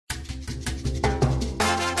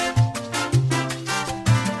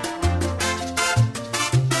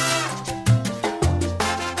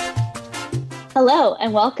Hello,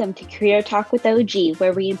 and welcome to Career Talk with OG,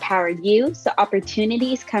 where we empower you so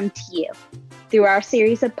opportunities come to you. Through our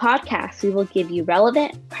series of podcasts, we will give you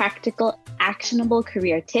relevant, practical, actionable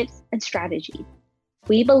career tips and strategies.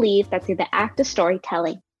 We believe that through the act of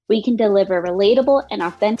storytelling, we can deliver relatable and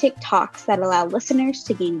authentic talks that allow listeners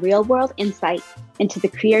to gain real-world insight into the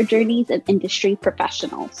career journeys of industry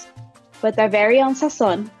professionals. With our very own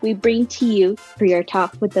sazon, we bring to you Career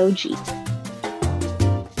Talk with OG.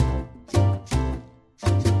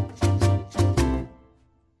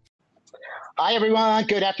 Hi, everyone.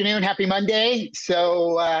 Good afternoon. Happy Monday.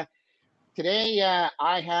 So today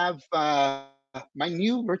I have my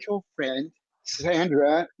new virtual friend,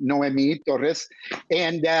 Sandra Noemi Torres.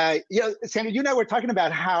 And, Sandra, you and I were talking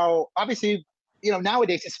about how obviously,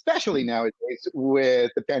 nowadays, especially nowadays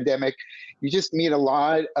with the pandemic, you just meet a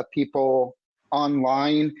lot of people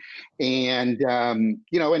online and,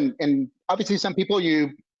 and obviously some people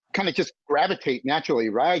you kind of just gravitate naturally,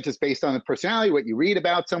 right? Just based on the personality, what you read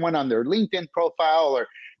about someone on their LinkedIn profile or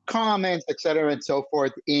comments, et cetera, and so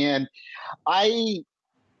forth. And I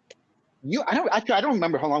don't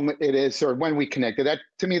remember how long it is or when we connected. That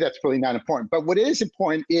to me, that's really not important. But what is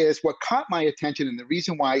important is what caught my attention, and the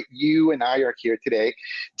reason why you and I are here today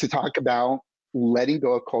to talk about letting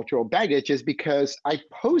go of cultural baggage is because I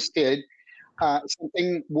posted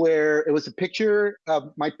something where it was a picture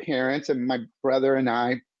of my parents and my brother and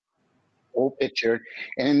I, old picture,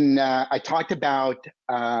 and I talked about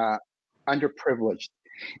underprivileged.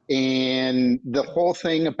 And the whole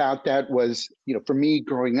thing about that was, for me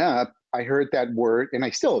growing up, I heard that word, and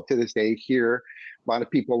I still to this day hear a lot of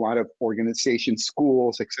people, a lot of organizations,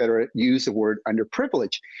 schools, et cetera, use the word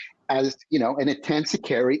underprivileged as, and it tends to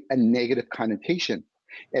carry a negative connotation.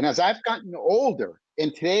 And as I've gotten older,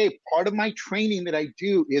 and today part of my training that I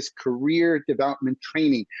do is career development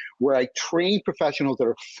training, where I train professionals that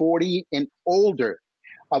are 40 and older,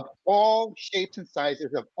 of all shapes and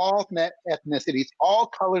sizes, of all ethnicities, all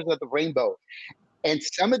colors of the rainbow. And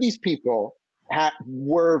some of these people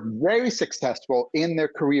were very successful in their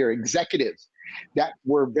career, executives that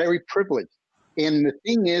were very privileged. And the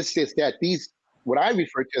thing is that these, what I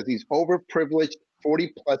refer to as these overprivileged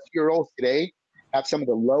 40-plus-year-olds today, have some of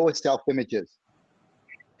the lowest self-images.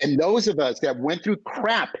 And those of us that went through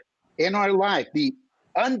crap in our life, the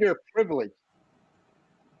underprivileged,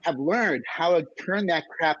 have learned how to turn that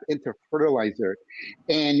crap into fertilizer.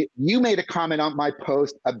 And you made a comment on my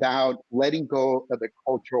post about letting go of the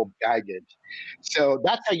cultural baggage. So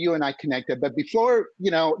that's how you and I connected. But before,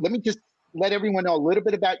 let me just let everyone know a little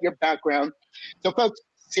bit about your background. So folks,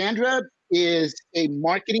 Sandra is a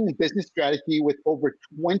marketing and business strategy with over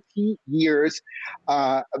 20 years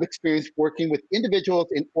of experience working with individuals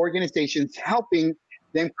and organizations, helping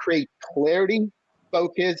them create clarity,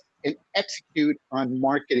 focus, and execute on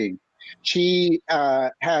marketing. She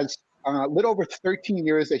has a little over 13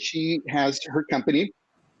 years that she has her company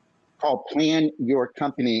called Plan Your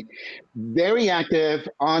Company. Very active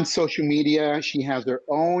on social media. She has her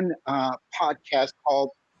own podcast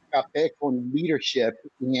called Café con Leadership.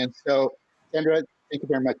 And so, Sandra, thank you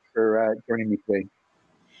very much for joining me today.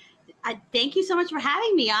 Thank you so much for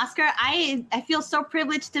having me, Oscar. I feel so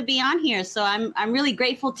privileged to be on here. So I'm really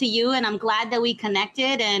grateful to you, and I'm glad that we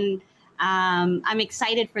connected, and I'm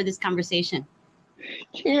excited for this conversation.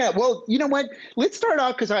 Yeah, well, you know what? Let's start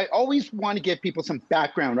off because I always want to give people some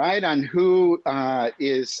background, right, on who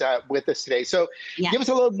is with us today. So give us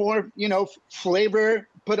a little more, flavor,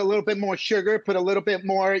 put a little bit more sugar, put a little bit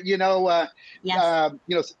more,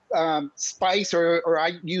 spice, or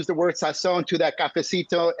I use the word sazon to that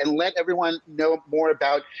cafecito, and let everyone know more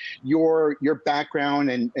about your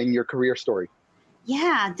background and your career story.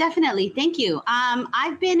 Yeah, definitely. Thank you.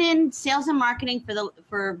 I've been in sales and marketing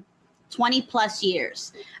for 20 plus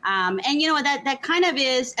years. And that kind of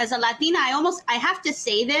is, as a Latina, I have to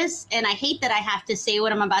say this, and I hate that I have to say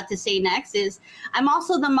what I'm about to say next, is I'm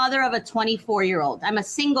also the mother of a 24-year-old. I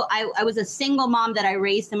was a single mom that I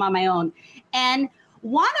raised him on my own. And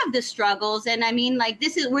one of the struggles, and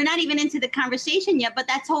we're not even into the conversation yet, but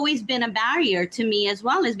that's always been a barrier to me as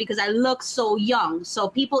well, is because I look so young. So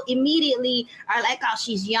people immediately are like, oh,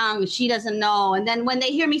 she's young, she doesn't know. And then when they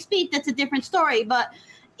hear me speak, that's a different story. But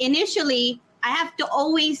initially, I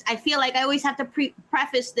feel like I always have to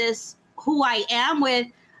preface this, who I am, with,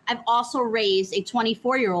 I've also raised a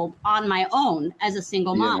 24-year-old on my own as a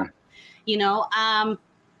single mom.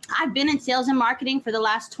 I've been in sales and marketing for the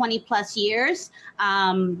last 20 plus years.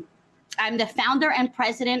 I'm the founder and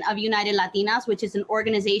president of United Latinas, which is an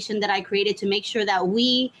organization that I created to make sure that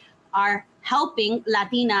we are helping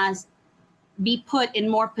Latinas be put in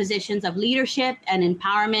more positions of leadership and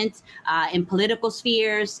empowerment in political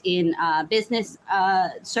spheres, in business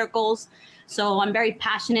circles. So I'm very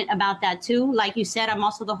passionate about that too. Like you said, I'm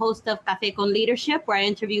also the host of Café con Leadership, where I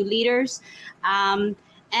interview leaders. I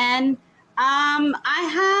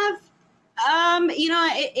have,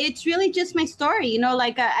 it's really just my story.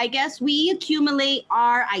 I guess we accumulate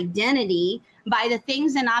our identity by the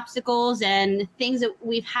things and obstacles and things that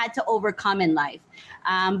we've had to overcome in life.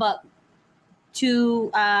 But to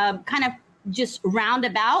kind of just round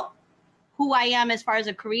about who I am as far as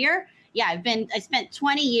a career, I spent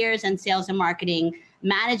 20 years in sales and marketing,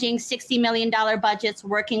 managing $60 million budgets,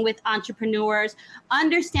 working with entrepreneurs,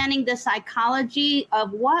 understanding the psychology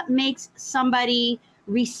of what makes somebody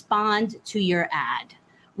respond to your ad.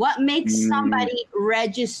 What makes somebody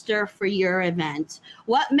register for your event?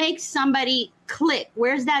 What makes somebody click?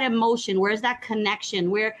 Where's that emotion? Where's that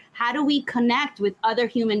connection? How do we connect with other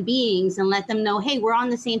human beings and let them know, hey, we're on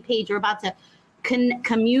the same page. We're about to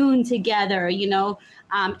commune together,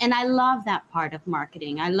 and I love that part of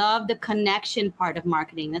marketing. I love the connection part of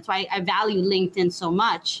marketing. That's why I value LinkedIn so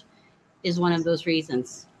much, is one of those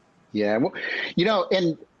reasons. Yeah. Well,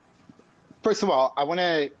 and first of all, I want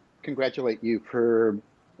to congratulate you for,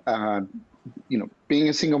 being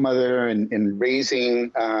a single mother and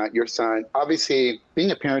raising your son. Obviously, being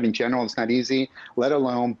a parent in general is not easy, let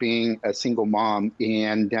alone being a single mom.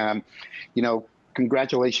 And,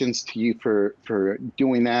 congratulations to you for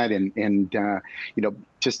doing that and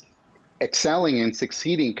just excelling and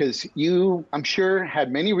succeeding, because you, I'm sure,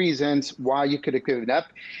 had many reasons why you could have given up.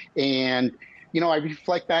 And I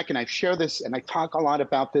reflect back and I share this and I talk a lot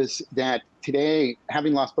about this, that today,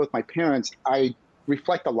 having lost both my parents, I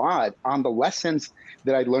reflect a lot on the lessons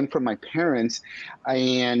that I learned from my parents.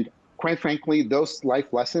 And quite frankly, those life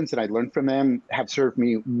lessons that I learned from them have served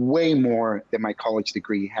me way more than my college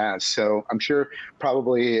degree has. So I'm sure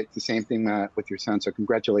probably it's the same thing with your son. So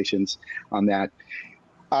congratulations on that.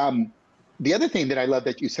 The other thing that I love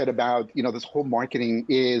that you said about, this whole marketing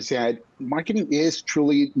is that marketing is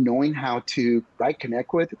truly knowing how to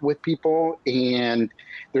connect with people. And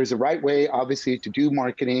there's a right way, obviously, to do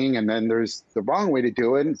marketing. And then there's the wrong way to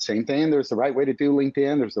do it. Same thing. There's the right way to do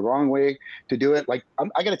LinkedIn. There's the wrong way to do it. Like,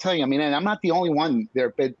 I got to tell you, and I'm not the only one there,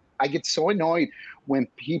 but I get so annoyed when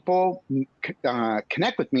people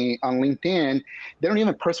connect with me on LinkedIn. They don't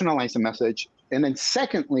even personalize the message. And then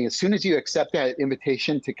secondly, as soon as you accept that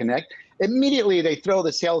invitation to connect, immediately they throw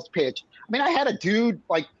the sales pitch. I had a dude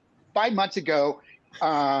like 5 months ago,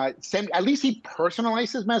 at least he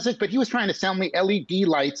personalized his message, but he was trying to sell me LED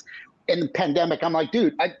lights in the pandemic. I'm like,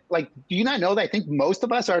 dude, do you not know that I think most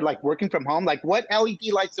of us are working from home? Like, what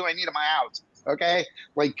LED lights do I need in my house? Okay.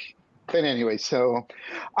 But anyway, so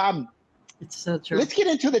it's so true. Let's get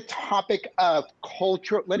into the topic of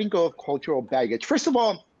letting go of cultural baggage. First of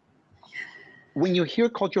all, when you hear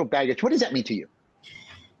cultural baggage, what does that mean to you?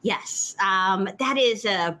 Yes, that is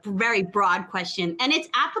a very broad question, and it's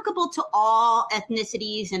applicable to all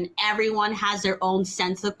ethnicities, and everyone has their own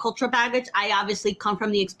sense of cultural baggage. I obviously come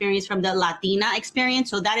from the Latina experience,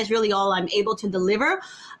 so that is really all I'm able to deliver.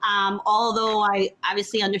 Although I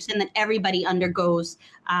obviously understand that everybody undergoes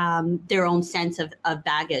their own sense of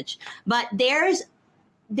baggage, but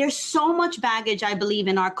there's so much baggage, I believe,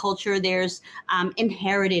 in our culture. There's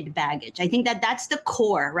inherited baggage. I think that's the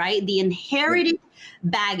core, right? The inherited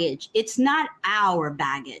baggage. It's not our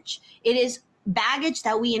baggage. It is baggage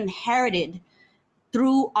that we inherited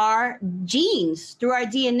through our genes, through our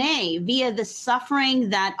DNA, via the suffering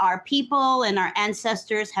that our people and our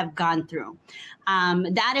ancestors have gone through.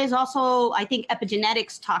 That is also, I think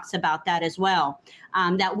epigenetics talks about that as well,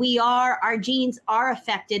 that our genes are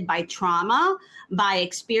affected by trauma, by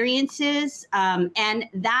experiences. And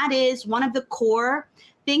that is one of the core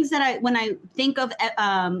things that when I think of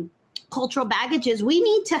cultural baggages, we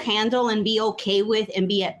need to handle and be okay with and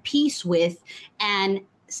be at peace with and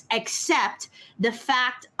accept the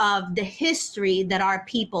fact of the history that our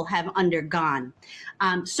people have undergone.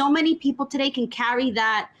 So many people today can carry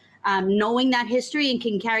that, knowing that history, and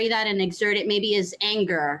can carry that and exert it maybe as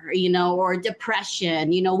anger, or depression.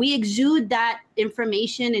 We exude that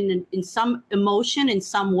information in some emotion in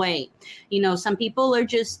some way. Some people are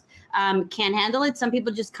just can't handle it. Some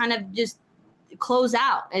people just kind of just close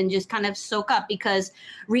out and just kind of soak up, because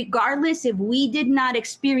regardless if we did not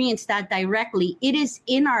experience that directly, it is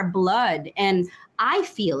in our blood and I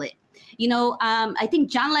feel it. I think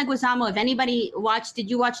John Leguizamo, if anybody did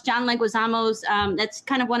you watch John Leguizamo's, that's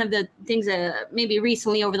kind of one of the things maybe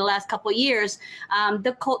recently over the last couple of years,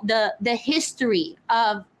 the history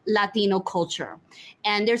of Latino culture.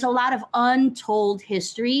 And there's a lot of untold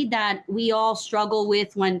history that we all struggle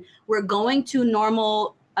with when we're going to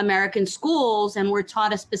normal American schools and we're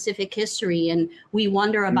taught a specific history and we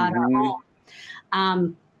wonder about our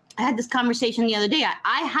own. I had this conversation the other day.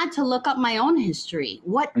 I had to look up my own history.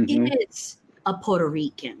 What is a Puerto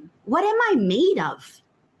Rican? What am I made of?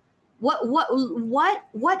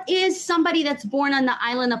 What is somebody that's born on the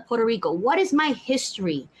island of Puerto Rico? What is my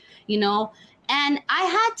history? You know, and I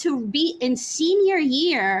had to be in senior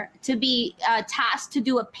year to be tasked to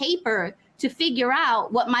do a paper to figure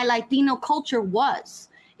out what my Latino culture was.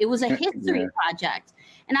 It was a history project.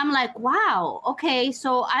 And I'm like, wow, okay,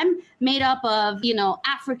 so I'm made up of, you know,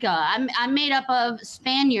 Africa. I'm made up of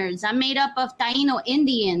Spaniards. I'm made up of Taino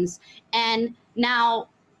Indians. And now,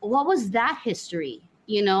 what was that history,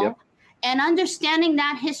 you know? Yep. And understanding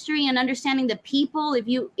that history and understanding the people,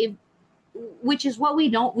 which is what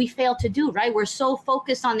we fail to do, right? We're so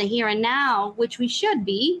focused on the here and now, which we should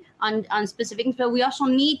be on specific things, but we also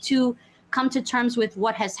need to come to terms with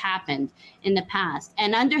what has happened in the past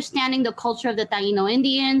and understanding the culture of the Taino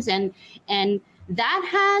Indians. And that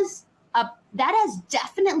has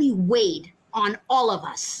definitely weighed on all of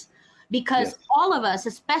us, because all of us,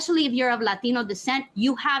 especially if you're of Latino descent,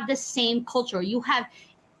 you have the same culture. You have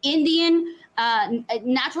Indian,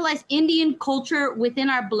 naturalized Indian culture within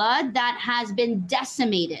our blood that has been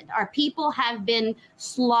decimated. Our people have been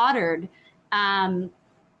slaughtered.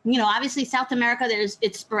 You know, obviously South America,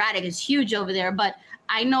 it's sporadic, it's huge over there. But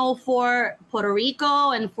I know for Puerto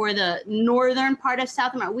Rico and for the northern part of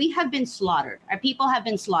South America, we have been slaughtered. Our people have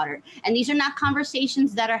been slaughtered. And these are not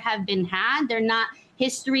conversations that have been had. They're not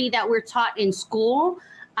history that we're taught in school.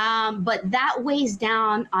 But that weighs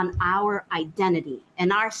down on our identity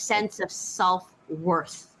and our sense of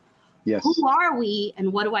self-worth. Yes. Who are we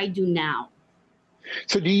and what do I do now?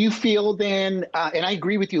 So do you feel then, and I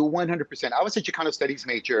agree with you 100%. I was a Chicano studies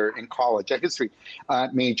major in college, a history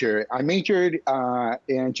major. I majored in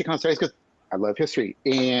Chicano studies because I love history.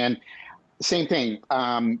 And same thing,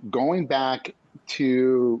 going back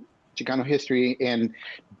to Chicano history and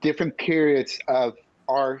different periods of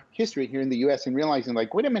our history here in the U.S. and realizing,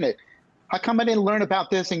 like, wait a minute, how come I didn't learn about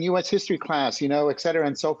this in U.S. history class, you know, et cetera,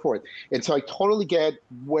 and so forth. And so I totally get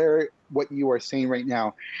what you are saying right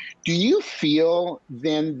now. Do you feel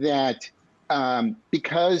then that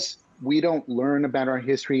because we don't learn about our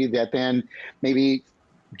history, that then maybe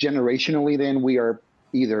generationally then we are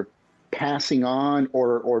either passing on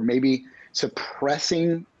or maybe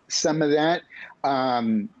suppressing some of that? You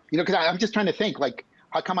know, because I'm just trying to think, like,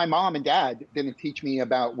 how come my mom and dad didn't teach me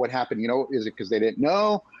about what happened? You know, is it because they didn't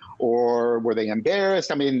know? Or were they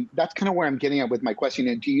embarrassed? I mean, that's kind of where I'm getting at with my question.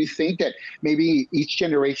 And do you think that maybe each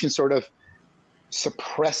generation sort of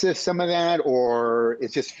suppresses some of that, or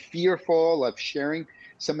is just fearful of sharing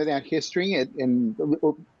some of that history? And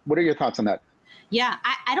what are your thoughts on that? Yeah,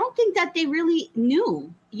 I don't think that they really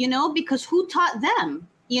knew, you know, because who taught them?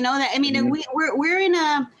 You know, that, I mean, we're in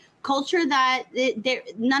a culture that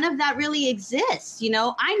none of that really exists. You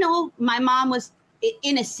know, I know my mom was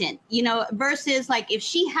innocent, you know, versus like if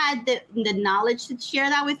she had the knowledge to share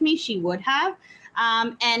that with me, she would have.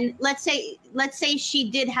 And let's say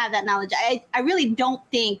she did have that knowledge. I really don't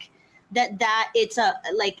think that it's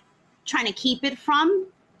like trying to keep it from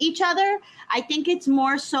each other. I think it's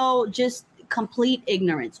more so just complete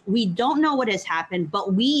ignorance. We don't know what has happened,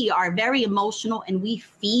 but we are very emotional and we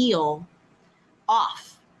feel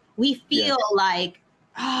off. We feel like,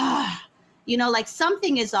 you know, like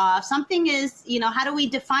something is off, something is, you know, how do we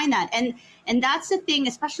define that? And that's the thing,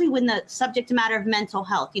 especially when the subject matter of mental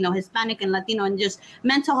health, you know, Hispanic and Latino and just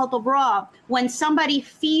mental health overall, when somebody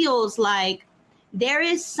feels like there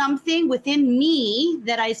is something within me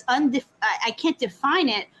that I can't define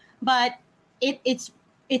it, but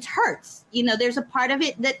it hurts. You know, there's a part of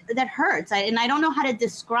it that hurts. And I don't know how to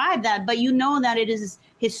describe that, but you know that it is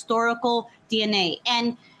historical DNA.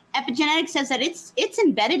 And epigenetics says that it's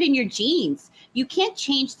embedded in your genes. You can't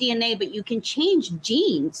change DNA, but you can change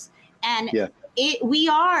genes. And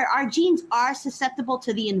our genes are susceptible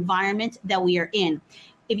to the environment that we are in.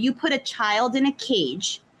 If you put a child in a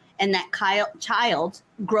cage and that child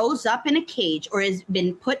grows up in a cage or has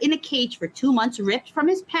been put in a cage for 2 months, ripped from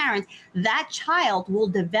his parents, that child will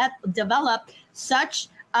develop such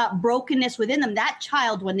brokenness within them. That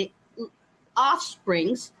child, when the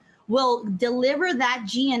offsprings, will deliver that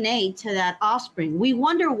DNA to that offspring. We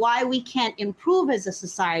wonder why we can't improve as a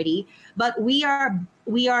society, but we are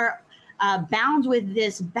bound with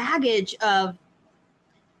this baggage of,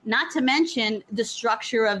 not to mention the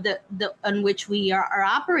structure of the on which we are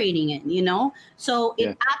operating in, you know? So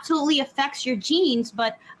it absolutely affects your genes,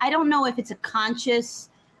 but I don't know if it's a conscious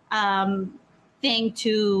thing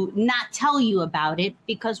to not tell you about it,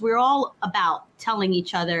 because we're all about telling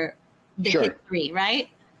each other the Sure. history, right?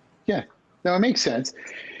 Yeah, no, it makes sense.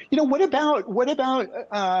 What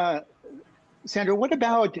about Sandra? What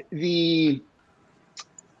about the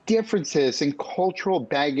differences in cultural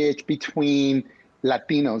baggage between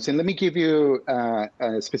Latinos? And let me give you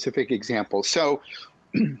a specific example. So,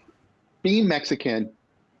 being Mexican,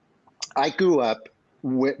 I grew up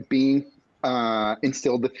with being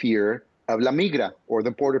instilled the fear of La Migra, or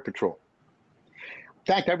the Border Patrol. In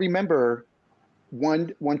fact, I remember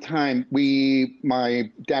one time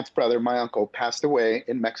my dad's brother, my uncle, passed away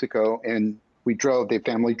in Mexico, and the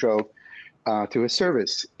family drove to his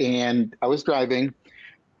service. And I was driving,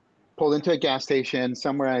 pulled into a gas station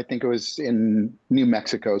somewhere, I think it was in New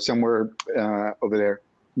Mexico, somewhere over there,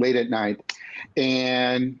 late at night.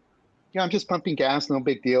 And I'm just pumping gas, no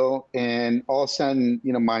big deal. And all of a sudden,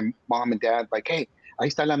 my mom and dad like, hey, ahí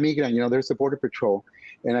está la migra, there's the Border Patrol.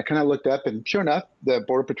 And I kind of looked up, and sure enough, the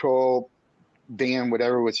Border Patrol van,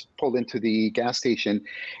 whatever, was pulled into the gas station.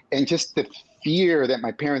 And just the fear that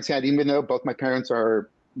my parents had, even though both my parents were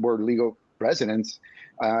legal residents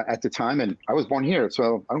at the time, and I was born here,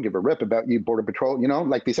 so I don't give a rip about you, Border Patrol,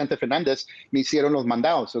 like Vicente Fernandez, me hicieron los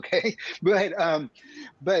mandados, okay?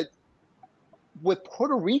 But with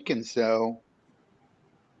Puerto Ricans, though,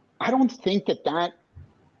 I don't think that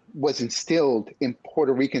was instilled in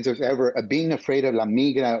Puerto Ricans as ever, being afraid of La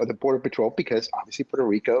Migra or the Border Patrol, because obviously Puerto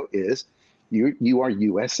Rico is, you are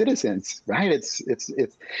U.S. citizens, right?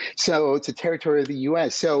 So it's a territory of the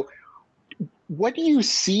U.S. So what do you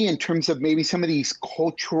see in terms of maybe some of these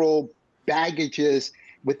cultural baggages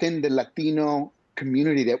within the Latino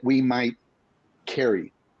community that we might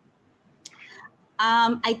carry?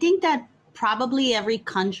 I think that probably every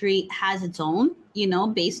country has its own,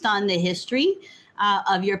 based on the history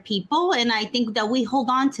of your people. And I think that we hold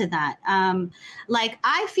on to that. Like,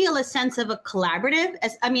 I feel a sense of a collaborative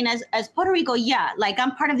as Puerto Rico. Yeah. Like,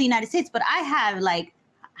 I'm part of the United States, but I have like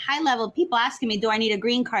high level people asking me, do I need a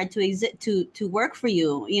green card to work for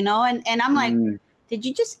you? And I'm like, did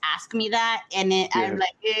you just ask me that? And I'm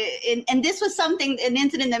like, and this was an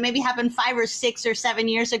incident that maybe happened 5 or 6 or 7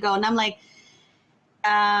 years ago. And I'm like,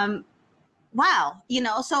 wow,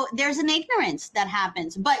 so there's an ignorance that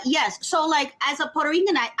happens. But yes, so like as a Puerto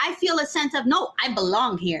Rican, I feel a sense of, no, I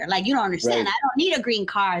belong here. Like, you don't understand. Right. I don't need a green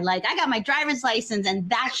card. Like, I got my driver's license, and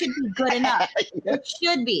that should be good enough. Yeah. It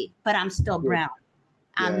should be, but I'm still brown.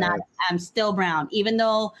 I'm still brown. Even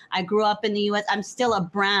though I grew up in the US, I'm still a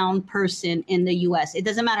brown person in the US. It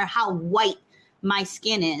doesn't matter how white my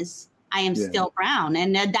skin is. I am still brown.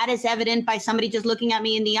 And that is evident by somebody just looking at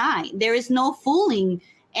me in the eye. There is no fooling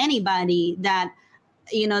anybody that,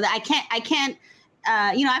 that I can't,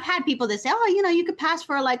 I've had people that say, oh, you could pass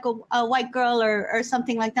for like a white girl or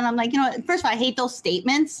something like that. I'm like, first of all, I hate those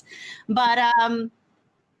statements, but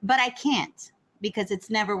I can't, because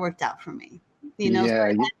it's never worked out for me. So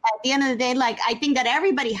at the end of the day, like, I think that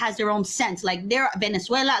everybody has their own sense. Like,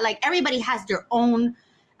 Venezuela, like, everybody has their own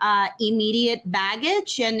immediate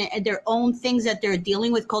baggage and their own things that they're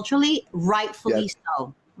dealing with culturally, rightfully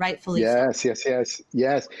so. Rightfully so.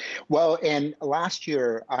 Yes. Well, and last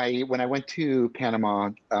year, when I went to Panama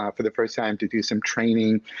for the first time to do some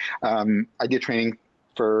training, I did training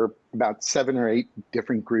for about 7 or 8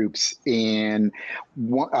 different groups, and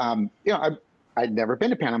I'd never been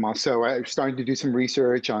to Panama, so I started to do some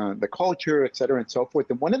research on the culture, et cetera, and so forth.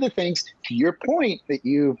 And one of the things, to your point, that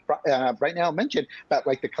you right now mentioned about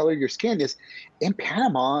like the color of your skin, is in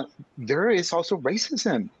Panama there is also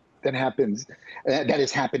racism that happens, that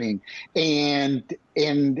is happening, and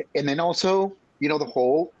then also the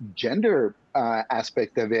whole gender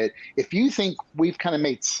aspect of it. If you think we've kind of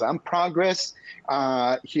made some progress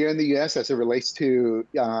here in the U.S. as it relates to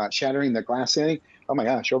shattering the glass ceiling, oh my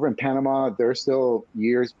gosh, over in Panama, they're still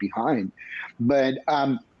years behind. But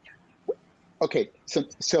okay,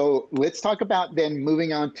 so let's talk about then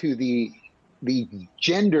moving on to the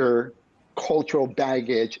gender cultural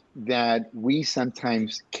baggage that we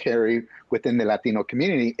sometimes carry within the Latino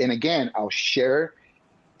community. And again, I'll share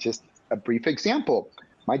just a brief example.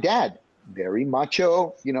 My dad, very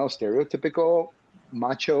macho, stereotypical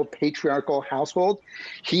macho patriarchal household.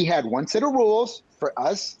 He had one set of rules for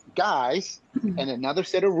us guys and another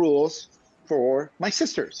set of rules for my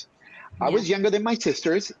sisters. I was younger than my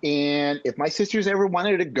sisters, and if my sisters ever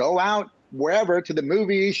wanted to go out wherever, to the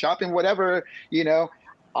movies, shopping, whatever,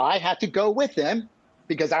 I had to go with them,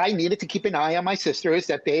 because I needed to keep an eye on my sisters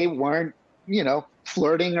that they weren't,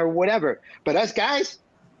 flirting or whatever. But us guys,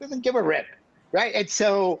 doesn't give a rip, right? And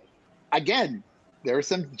so, again, there are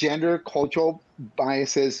some gender cultural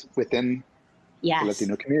biases within Yes. the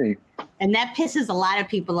Latino community. And that pisses a lot of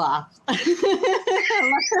people off.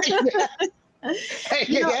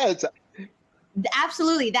 Yes.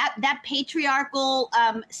 Absolutely. That patriarchal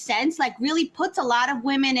sense like really puts a lot of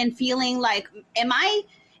women in feeling like, am I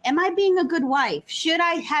being a good wife? Should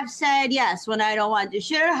I have said yes when I don't want to?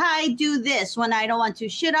 Should I do this when I don't want to?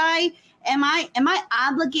 Am I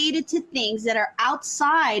obligated to things that are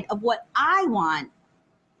outside of what I want?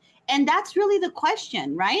 And that's really the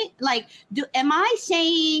question, right? Like, am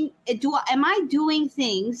I doing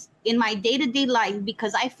things in my day-to-day life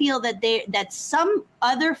because I feel that some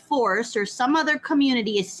other force or some other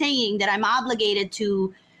community is saying that I'm obligated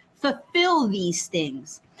to fulfill these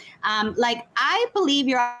things? Like, I believe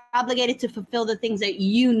you're obligated to fulfill the things that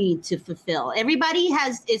you need to fulfill. Everybody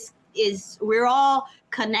we're all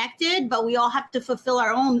connected, but we all have to fulfill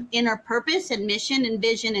our own inner purpose and mission and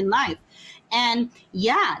vision in life. And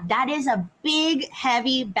yeah, that is a big,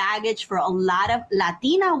 heavy baggage for a lot of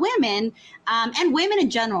Latina women, and women in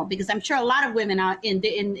general, because I'm sure a lot of women out in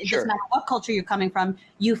it doesn't matter what culture you're coming from,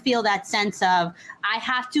 you feel that sense of, I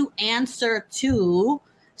have to answer to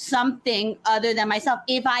something other than myself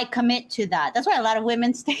if I commit to that. That's why a lot of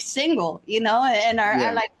women stay single, and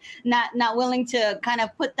are like not willing to kind of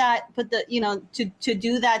put the to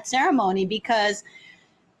do that ceremony, because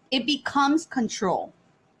it becomes control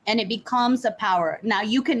and it becomes a power. Now,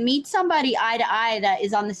 you can meet somebody eye to eye that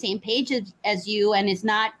is on the same page as you and is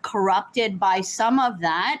not corrupted by some of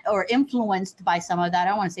that, or influenced by some of that. I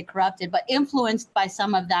don't want to say corrupted, but influenced by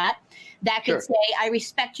some of that could say, I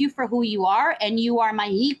respect you for who you are and you are my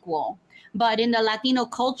equal. But in the Latino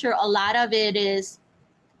culture, a lot of it is,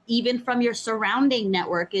 even from your surrounding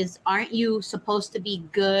network, is, aren't you supposed to be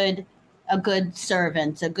a good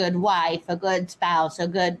servant, a good wife, a good spouse, a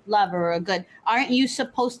good lover, aren't you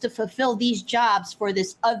supposed to fulfill these jobs for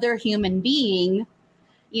this other human being?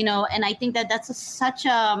 And I think that's such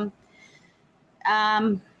a,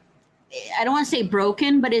 I don't want to say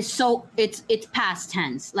broken, but it's past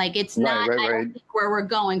tense. Like, it's not, I don't think where we're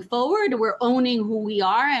going forward. We're owning who we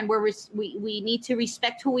are, and we need to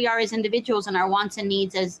respect who we are as individuals and our wants and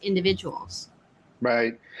needs as individuals.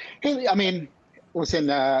 Right. Hey, I mean, listen,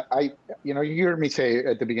 you heard me say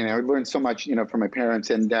at the beginning, I learned so much, from my parents.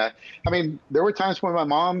 And I mean, there were times when my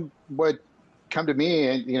mom would come to me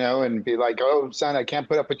and, and be like, oh, son, I can't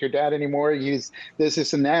put up with your dad anymore. He's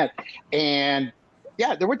this, and that. And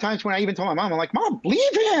yeah, there were times when I even told my mom, I'm like, Mom,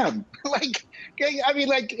 leave him. Like, I mean,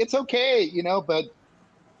 like, it's okay, but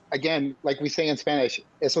again, like we say in Spanish,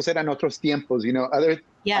 esos eran otros tiempos, other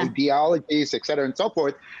ideologies, et cetera, and so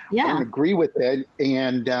forth. Yeah. I don't agree with it.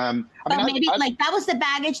 And maybe that was the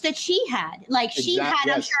baggage that she had. Like, she had,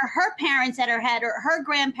 I'm sure, her parents at her head, or her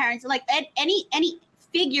grandparents, like any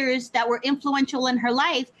figures that were influential in her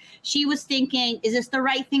life. She was thinking, is this the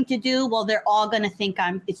right thing to do? Well, they're all going to think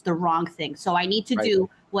it's the wrong thing. So I need to do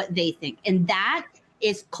what they think. And that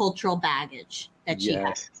is cultural baggage that she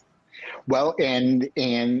has. Well, and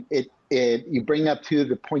it you bring up to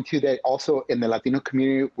the point too, that also in the Latino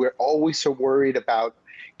community, we're always so worried about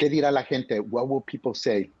 ¿qué dirá la gente? What will people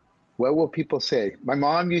say? What will people say? My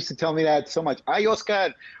mom used to tell me that so much. Ay,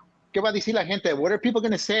 Oscar, ¿qué va a decir la gente? What are people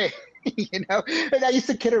going to say? And I used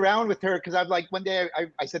to kid around with her, because I'm like, one day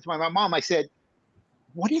I said to my mom, I said,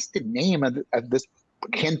 what is the name of this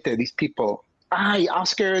gente, these people? Ay,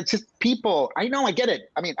 Oscar, it's just people. I know, I get it.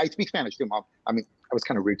 I mean, I speak Spanish too, Mom. I mean, I was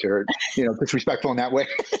kind of rude to her, disrespectful in that way.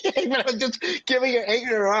 But I was just giving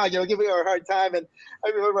her on, giving her a hard time. And I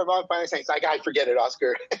remember my mom finally saying, I forget it,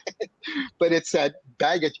 Oscar. But it's that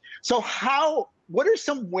baggage. So what are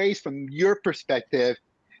some ways from your perspective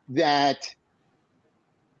that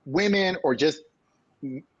women, or just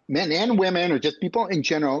men and women, or just people in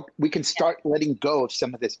general, we can start letting go of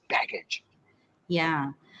some of this baggage?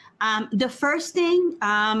 Yeah. The first thing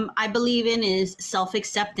I believe in is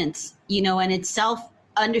self-acceptance, and it's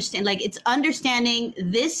it's understanding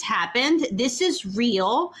this happened, this is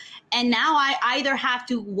real, and now I either have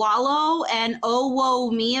to wallow and oh,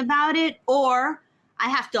 woe me about it, or I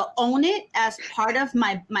have to own it as part of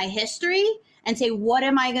my history and say, what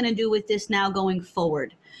am I going to do with this now going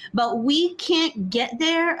forward? But we can't get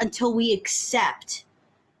there until we accept.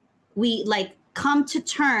 We come to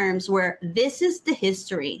terms where this is the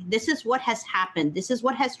history. This is what has happened. This is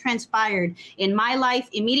what has transpired in my life,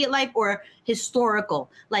 immediate life, or historical.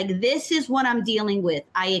 This is what I'm dealing with.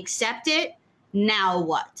 I accept it. Now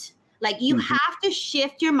what? You have to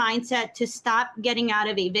shift your mindset to stop getting out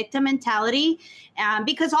of a victim mentality,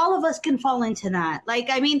 because all of us can fall into that.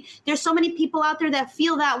 There's so many people out there that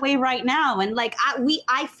feel that way right now. And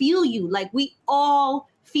I feel you. We all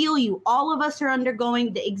feel you. All of us are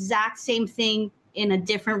undergoing the exact same thing in a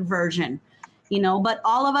different version. but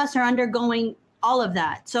all of us are undergoing all of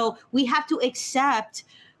that. So we have to accept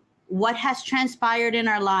what has transpired in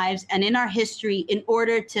our lives and in our history in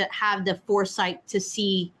order to have the foresight to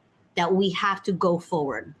see that we have to go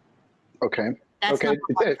forward. Okay. That's okay. number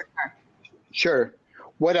one for her. Sure.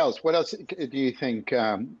 What else? What else do you think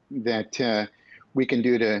that we can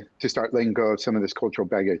do to start letting go of some of this cultural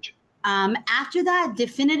baggage? After that,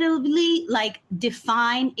 definitively,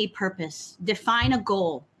 define a purpose, define a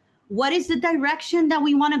goal. What is the direction that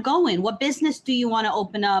we want to go in? What business do you want to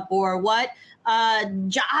open up, or what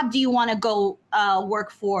job do you want to go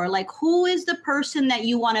work for? Who is the person that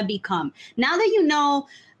you want to become? Now that you know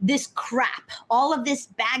this crap, all of this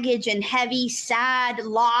baggage and heavy, sad,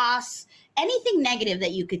 loss, anything negative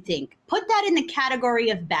that you could think, put that in the category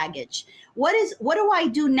of baggage. What do I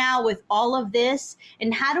do now with all of this?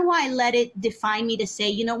 And how do I let it define me to say,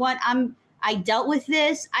 you know what, I dealt with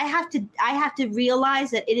this. I have to realize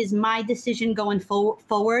that it is my decision going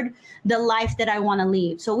forward, the life that I want to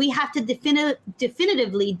lead. So we have to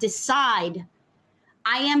definitively decide,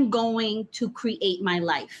 I am going to create my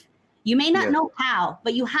life. You may not know how,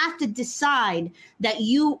 but you have to decide that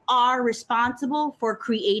you are responsible for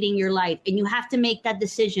creating your life. And you have to make that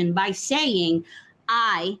decision by saying,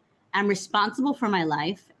 I am responsible for my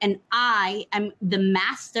life, and I am the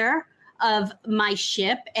master of my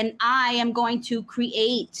ship, and I am going to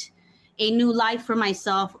create a new life for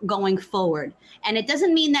myself going forward. And it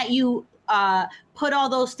doesn't mean that you put all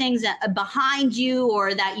those things behind you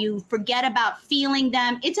or that you forget about feeling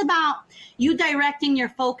them. It's about you directing your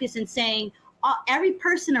focus and saying, every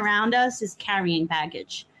person around us is carrying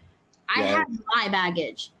baggage. I have my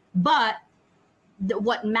baggage, but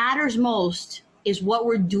what matters most is what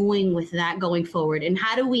we're doing with that going forward. And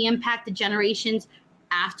how do we impact the generations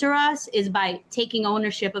after us is by taking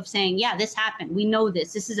ownership of saying, yeah, this happened. We know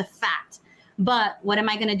this. This is a fact. But what am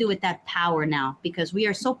I going to do with that power now? Because we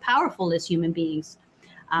are so powerful as human beings.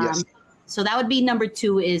 So that would be number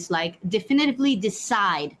 2, is definitively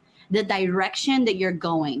decide the direction that you're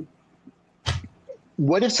going.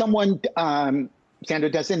 What if someone, Sandra,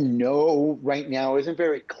 doesn't know right now, isn't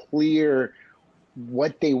very clear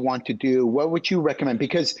what they want to do? What would you recommend?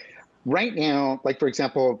 Because right now, for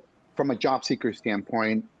example, from a job seeker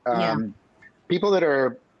standpoint, people that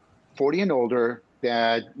are 40 and older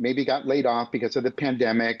that maybe got laid off because of the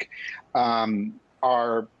pandemic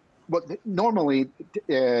normally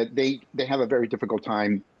they have a very difficult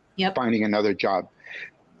time finding another job,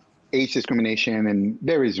 age discrimination and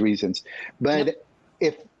various reasons. But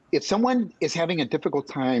if someone is having a difficult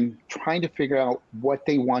time trying to figure out what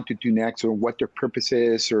they want to do next or what their purpose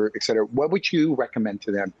is, or et cetera, what would you recommend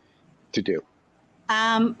to them to do?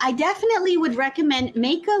 I definitely would recommend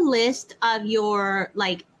make a list of your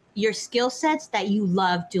skill sets that you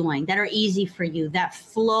love doing, that are easy for you, that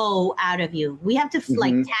flow out of you. We have to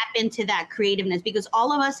tap into that creativeness, because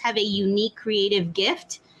all of us have a unique creative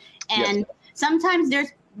gift. And sometimes there's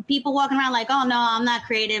people walking around oh no, I'm not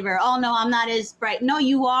creative, or oh no, I'm not as bright. No,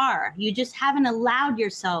 you are. You just haven't allowed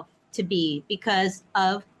yourself to be because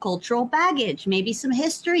of cultural baggage, maybe some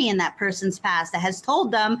history in that person's past that has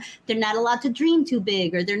told them they're not allowed to dream too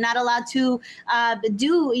big, or they're not allowed to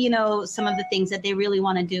do, some of the things that they really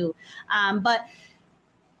want to do. But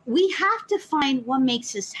we have to find what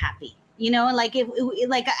makes us happy.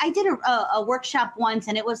 I did a workshop once,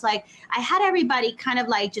 and it was I had everybody kind of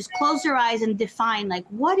just close their eyes and define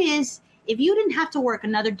what is, if you didn't have to work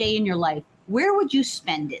another day in your life, where would you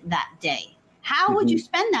spend it that day? How would you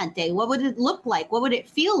spend that day? What would it look like? What would it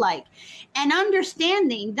feel like? And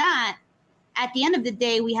understanding that at the end of the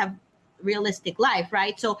day, we have realistic life,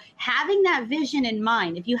 right? So having that vision in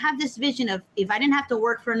mind, if you have this vision of, if I didn't have to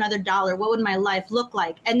work for another dollar, what would my life look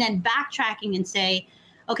like? And then backtracking and say,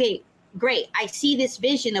 okay, great. I see this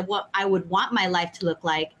vision of what I would want my life to look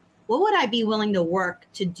like. What would I be willing to work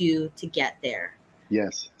to do to get there?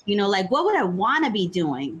 Yes. What would I want to be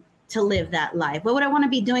doing to live that life? What would I want to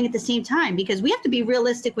be doing at the same time? Because we have to be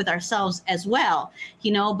realistic with ourselves as well,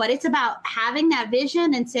 but it's about having that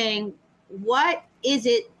vision and saying, what is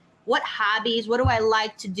it? What hobbies? What do I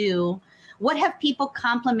like to do? What have people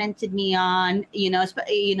complimented me on,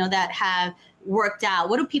 that have worked out?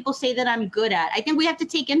 What do people say that I'm good at? I think we have to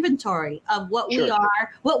take inventory of what we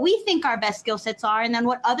are, what we think our best skill sets are, and then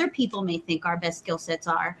what other people may think our best skill sets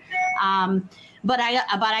are. But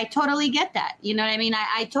I totally get that. You know what I mean?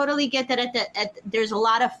 I totally get that there's a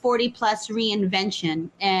lot of 40 plus reinvention,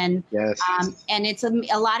 and and it's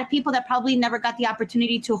a lot of people that probably never got the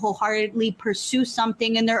opportunity to wholeheartedly pursue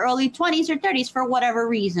something in their early 20s or 30s for whatever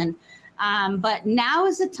reason. But now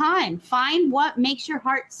is the time. Find what makes your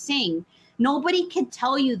heart sing. Nobody can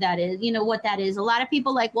tell you that is, what that is. A lot of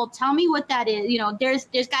people like, well, tell me what that is.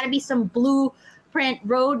 There's got to be some blueprint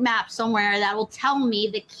roadmap somewhere that will tell me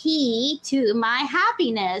the key to my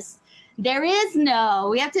happiness. There is no.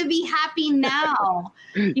 We have to be happy now.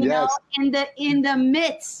 Yes. In the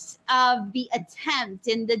midst of the attempt,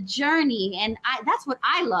 in the journey, and that's what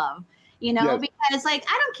I love. Yes. Because I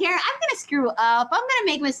don't care. I'm going to screw up. I'm going to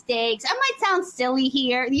make mistakes. I might sound silly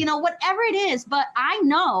here, whatever it is. But I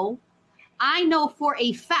know for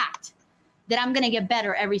a fact that I'm going to get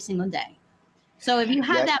better every single day. So if you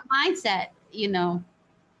have that mindset,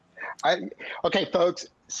 Okay, folks,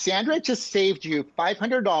 Sandra just saved you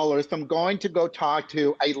 $500 from going to go talk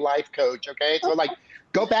to a life coach. Okay. So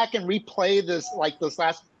go back and replay this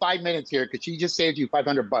last 5 minutes here, because she just saved you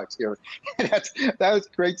 $500 here. That was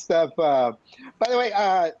great stuff. By the way,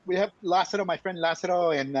 we have Lázaro, my friend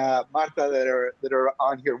Lázaro, and Marta that are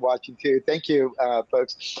on here watching too. Thank you,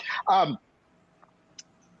 folks.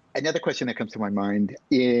 Another question that comes to my mind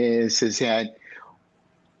is that,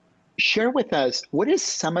 share with us, what is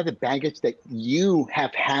some of the baggage that you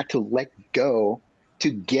have had to let go to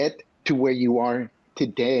get to where you are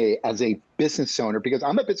today as a business owner? Because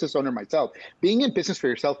I'm a business owner myself. Being in business for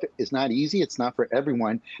yourself is not easy. It's not for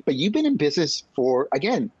everyone. But you've been in business for,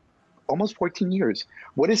 again, almost 14 years.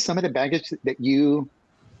 What is some of the baggage that you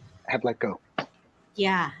have let go?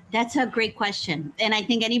 Yeah, that's a great question. And I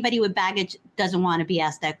think anybody with baggage doesn't want to be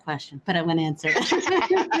asked that question, but I'm going to answer it.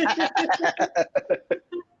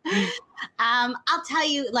 I'll tell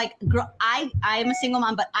you, I am a single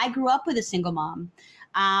mom, but I grew up with a single mom.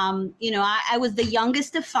 I was the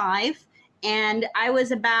youngest of 5, and I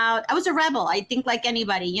was a rebel. I think like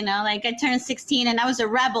anybody, I turned 16 and I was a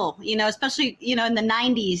rebel, especially, in the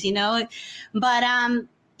 90s, but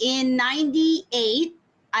in 98,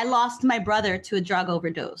 I lost my brother to a drug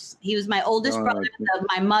overdose. He was my oldest brother,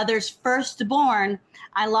 my mother's firstborn.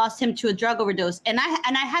 I lost him to a drug overdose. And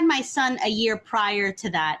I had my son a year prior to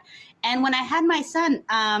that. And when I had my son,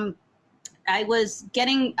 I was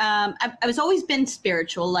getting, I was always been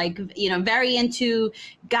spiritual, very into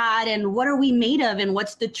God and what are we made of and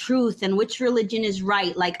what's the truth and which religion is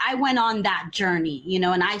right. I went on that journey,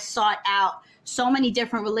 and I sought out so many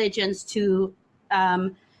different religions to,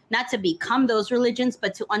 not to become those religions,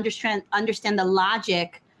 but to understand the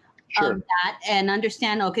logic of that and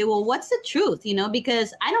understand, okay, well, what's the truth?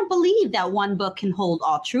 Because I don't believe that one book can hold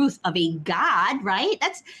all truth of a God, right?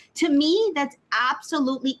 To me, that's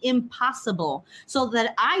absolutely impossible. So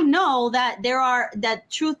that I know that that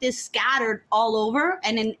truth is scattered all over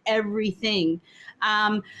and in everything.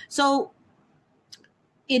 So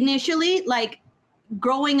initially,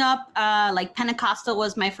 growing up, Pentecostal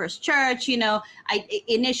was my first church.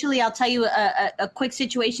 I'll tell you a quick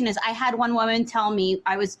situation is I had one woman tell me,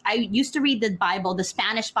 I used to read the Bible, the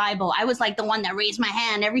Spanish Bible. I was the one that raised my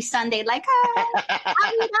hand every Sunday, I'll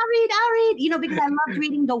read, because I loved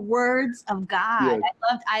reading the words of God.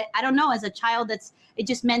 Yes. I don't know, as a child, it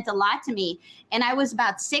just meant a lot to me. And I was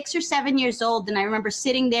about 6 or 7 years old. And I remember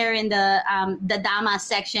sitting there in the Dama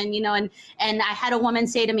section, and I had a woman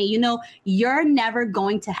say to me, you're never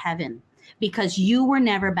going to heaven because you were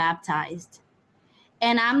never baptized.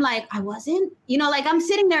 And I'm like, I wasn't, I'm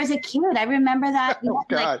sitting there as a kid. I remember that. Oh,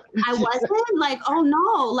 God. I wasn't oh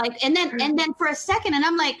no. And then for a second, and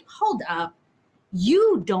I'm like, hold up.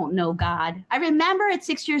 You don't know God. I remember at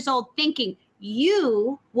 6 years old thinking,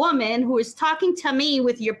 you, woman who is talking to me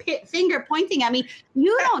with your finger pointing at me,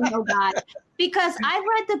 you don't know God. Because I've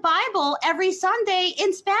read the Bible every Sunday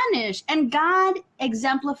in Spanish, and God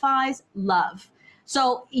exemplifies love.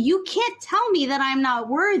 So you can't tell me that I'm not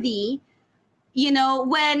worthy,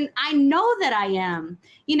 when I know that I am,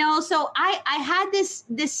 so I had this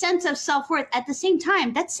sense of self-worth. At the same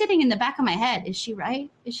time, that's sitting in the back of my head. Is she right?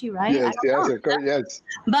 Is she right? Yes, of course, yes.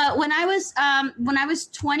 But when I was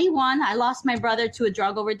 21, I lost my brother to a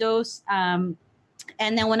drug overdose. And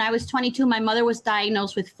then when I was 22, my mother was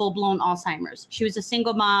diagnosed with full-blown Alzheimer's. She was a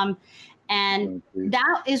single mom. And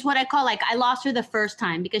that is what I call, I lost her the first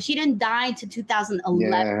time because she didn't die until 2011.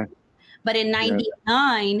 Yeah. But in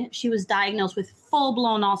 99, she was diagnosed with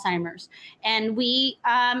full-blown Alzheimer's. And we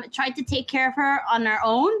tried to take care of her on our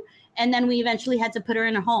own. And then we eventually had to put her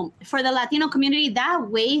in a home. For the Latino community, that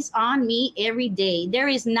weighs on me every day. There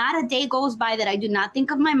is not a day goes by that I do not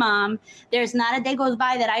think of my mom. There's not a day goes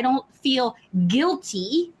by that I don't feel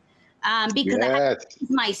guilty because I had to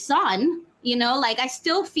raise my son. I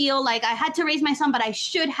still feel like I had to raise my son, but I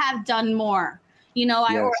should have done more. And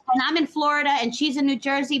I'm in Florida and she's in New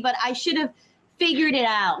Jersey, but I should have figured it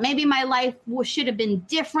out. Maybe my life should have been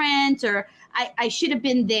different, or I should have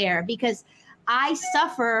been there, because I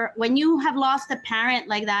suffer when you have lost a parent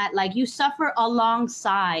like that, like you suffer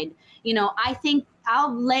alongside. You know, I think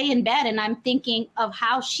I'll lay in bed and I'm thinking of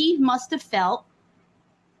how she must have felt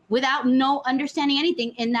without no understanding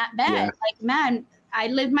anything in that bed. Yeah. Like, man, I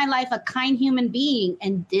lived my life a kind human being,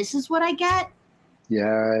 and this is what I get.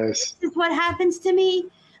 Yes. This is what happens to me.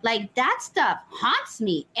 Like, that stuff haunts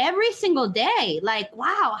me every single day. Like,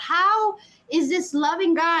 wow, how is this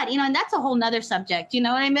loving God? You know, and that's a whole nother subject. You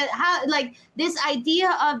know what I mean? How, like, this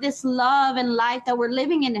idea of this love and life that we're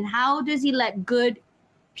living in, and how does he let good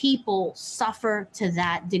people suffer to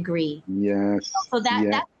that degree? Yes. So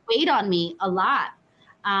that weighed on me a lot.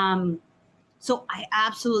 So I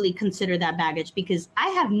absolutely consider that baggage, because I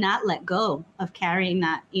have not let go of carrying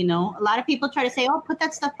that. You know, a lot of people try to say, oh, put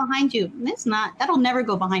that stuff behind you. And it's not, that'll never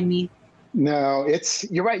go behind me. No,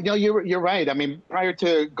 you're right. No, you're right. I mean, prior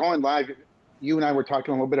to going live, you and I were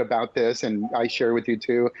talking a little bit about this, and I share with you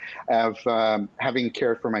too, of having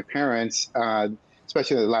cared for my parents,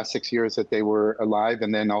 especially the last 6 years that they were alive,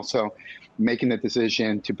 and then also making the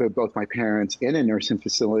decision to put both my parents in a nursing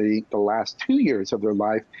facility the last 2 years of their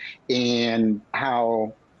life, and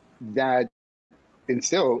how that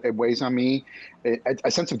it weighs on me a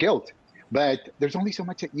sense of guilt. But there's only so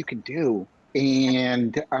much that you can do,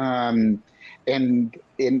 and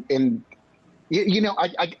you know,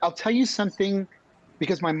 I'll tell you something,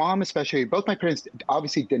 because my mom, especially, both my parents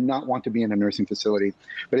obviously did not want to be in a nursing facility,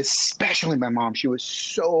 but especially my mom, she was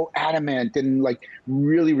so adamant and like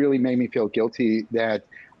really, really made me feel guilty that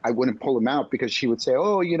I wouldn't pull them out, because she would say,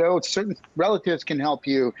 oh, you know, certain relatives can help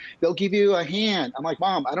you. They'll give you a hand. I'm like,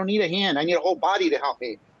 Mom, I don't need a hand. I need a whole body to help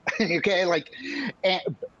me. Okay. Like,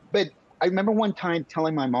 but I remember one time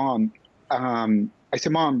telling my mom, I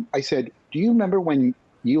said, Mom, I said, do you remember when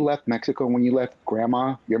you left Mexico, when you left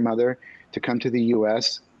Grandma, your mother, to come to the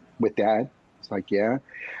US with Dad? It's like, yeah.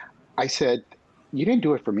 I said, you didn't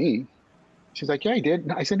do it for me. She's like, yeah, I did.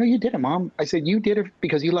 I said, no, you didn't, Mom. I said, you did it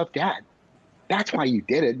because you loved Dad. That's why you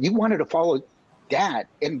did it. You wanted to follow Dad.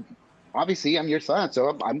 And obviously I'm your son,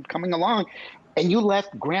 so I'm coming along. And you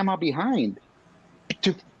left Grandma behind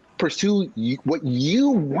to pursue what you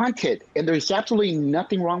wanted. And there's absolutely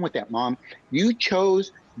nothing wrong with that, Mom. You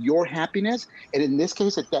chose your happiness. And in this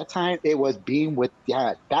case, at that time, it was being with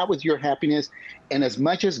Dad. That was your happiness. And as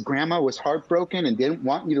much as Grandma was heartbroken and didn't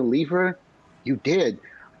want you to leave her, you did.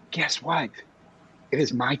 Guess what? It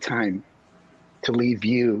is my time to leave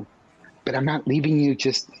you. But I'm not leaving you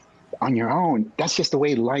just on your own. That's just the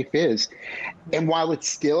way life is. And while it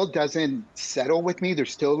still doesn't settle with me,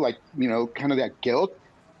 there's still, like, you know, kind of that guilt.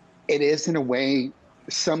 It is, in a way,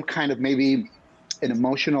 some kind of maybe an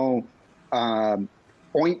emotional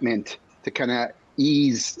ointment to kind of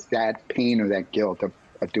ease that pain or that guilt of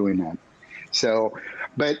doing that. So,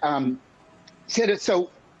 but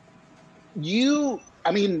so you,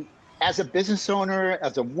 I mean, as a business owner,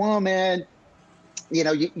 as a woman, you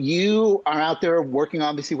know, you are out there working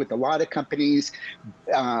obviously with a lot of companies,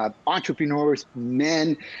 entrepreneurs,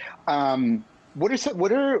 men. What are some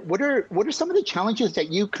of the challenges that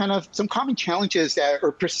you some common challenges that,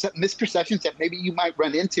 or misperceptions that maybe you might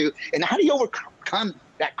run into, and how do you overcome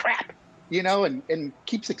that crap, you know, and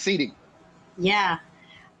keep succeeding? Yeah.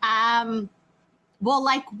 Well,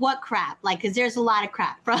 like what crap? Like, because there's a lot of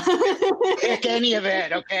crap. Pick any of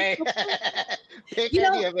it, okay? Pick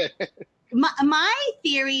any of it. My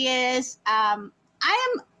theory is I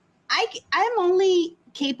am only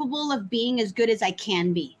capable of being as good as I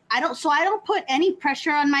can be. I don't put any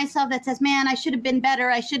pressure on myself that says, man, I should have been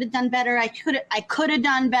better. I should have done better. I could have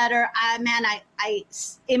done better. I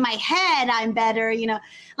in my head, I'm better, you know,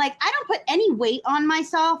 like I don't put any weight on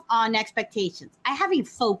myself on expectations. I have a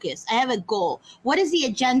focus. I have a goal. What is the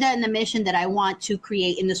agenda and the mission that I want to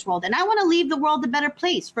create in this world? And I want to leave the world a better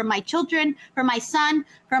place for my children, for my son,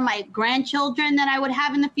 for my grandchildren that I would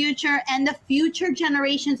have in the future, and the future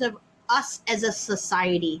generations of us as a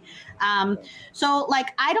society. So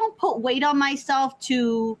like, I don't put weight on myself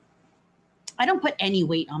I don't put any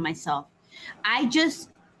weight on myself. I just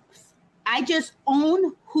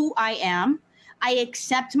own who I am. I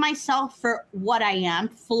accept myself for what I am,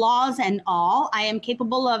 flaws and all. I am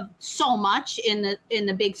capable of so much in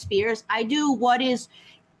the big spheres. I do what is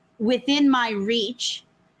within my reach,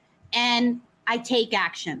 and I take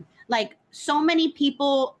action. Like so many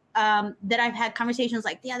people that I've had conversations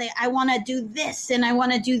like, yeah, I want to do this and I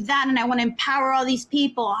want to do that and I want to empower all these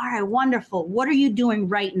people. All right, wonderful. What are you doing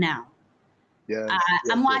right now? Yes,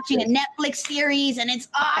 I'm watching a Netflix series and it's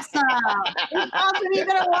awesome. It's awesome. You're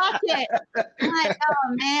going to watch it. I'm like,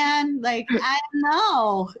 oh man, like, I don't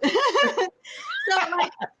know. So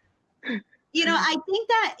like, you know, I think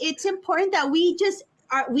that it's important that we just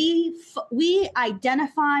we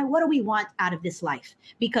identify what do we want out of this life,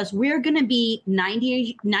 because we're going to be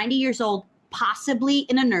 90 years old, possibly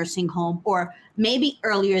in a nursing home, or maybe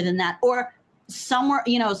earlier than that, or somewhere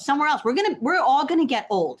else. We're all going to get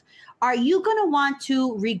old. Are you going to want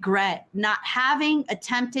to regret not having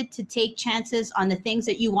attempted to take chances on the things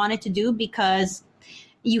that you wanted to do because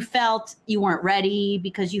you felt you weren't ready,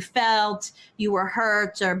 because you felt you were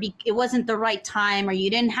hurt, or it wasn't the right time, or you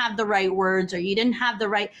didn't have the right words, or you didn't have the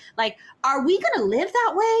right, like, are we going to live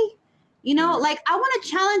that way? Like, I want to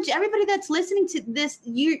challenge everybody that's listening to this.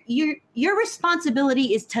 Your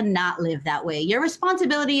responsibility is to not live that way. Your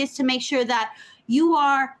responsibility is to make sure that you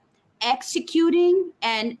are executing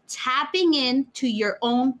and tapping into your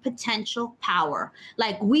own potential power.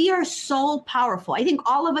 Like, we are so powerful. I think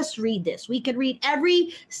all of us read this. We could read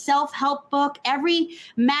every self-help book, every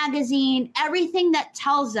magazine, everything that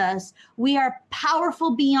tells us we are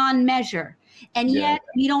powerful beyond measure. And yet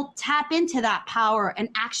we don't tap into that power and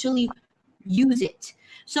actually use it.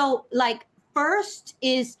 So, like, first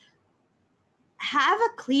is have a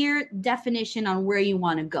clear definition on where you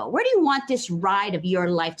want to go. Where do you want this ride of your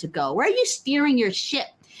life to go? Where are you steering your ship?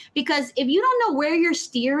 Because if you don't know where you're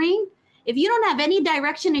steering, if you don't have any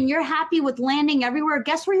direction and you're happy with landing everywhere,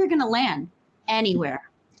 guess where you're going to land? Anywhere.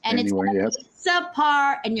 And it's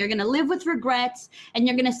subpar, and you're going to live with regrets, and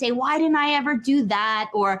you're going to say, why didn't I ever do that?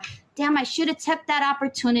 Or, damn, I should have took that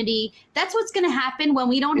opportunity. That's what's going to happen when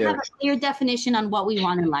we don't have a clear definition on what we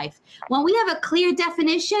want in life. When we have a clear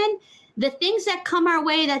definition, the things that come our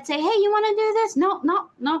way that say, hey, you want to do this? No,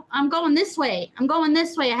 I'm going this way.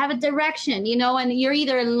 I have a direction, and you're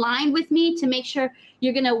either in line with me to make sure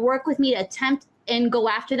you're going to work with me to attempt and go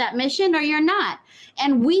after that mission, or you're not.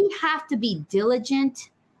 And we have to be diligent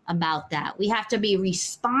about that. We have to be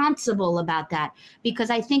responsible about that, because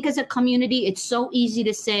I think as a community, it's so easy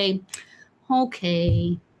to say,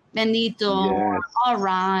 okay, Bendito, all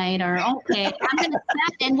right, or okay, I'm going to,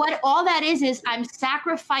 and what all that is I'm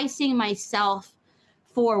sacrificing myself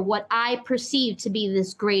for what I perceive to be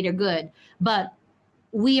this greater good. But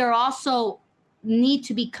we are also need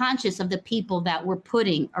to be conscious of the people that we're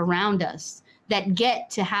putting around us that get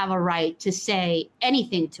to have a right to say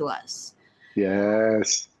anything to us.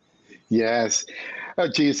 Yes. Oh,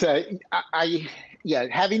 geez. Having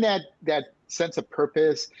that sense of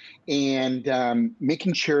purpose, and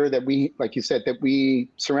making sure that we, like you said, that we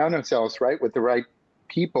surround ourselves with the right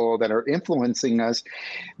people that are influencing us.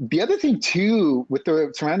 The other thing too with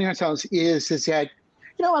the surrounding ourselves is that,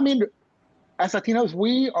 as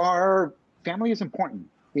Latinos, family is important,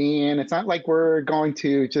 and it's not like we're going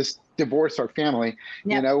to just divorce our family.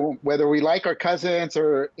 Whether we like our cousins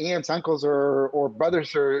or aunts, uncles, or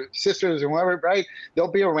brothers or sisters or whoever, right?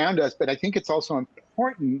 They'll be around us. But I think it's also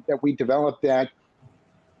important that we develop that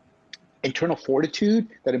internal fortitude,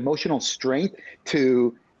 that emotional strength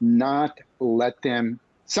to not let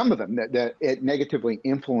some of them that it negatively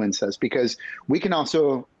influence us, because we can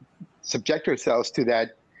also subject ourselves to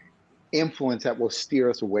that influence that will steer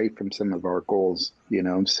us away from some of our goals,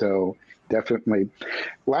 so definitely.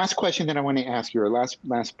 Last question that I want to ask you, or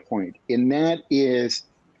last point, and that is,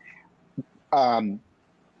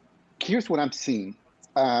 here's what I'm seeing,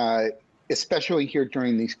 especially here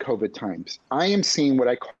during these COVID times. I am seeing what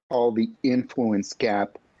I call the influence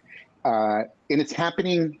gap, and it's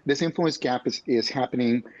happening. This influence gap is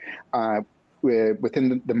happening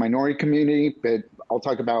within the minority community, but I'll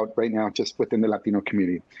talk about right now just within the Latino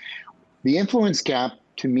community. The influence gap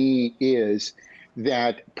to me is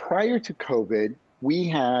that prior to COVID, we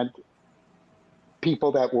had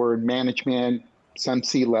people that were in management, some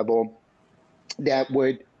C-level, that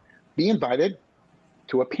would be invited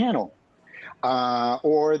to a panel.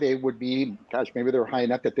 Or they would be, maybe they're high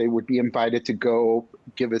enough that they would be invited to go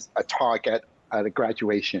give us a talk at a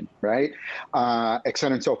graduation, right? Et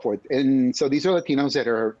cetera and so forth. And so these are Latinos that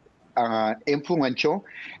are influential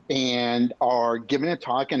and are giving a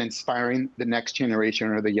talk and inspiring the next generation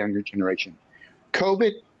or the younger generation.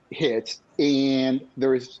 COVID hits, and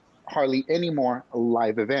there's hardly any more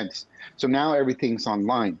live events. So now everything's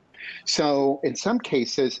online. So in some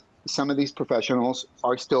cases, some of these professionals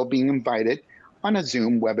are still being invited on a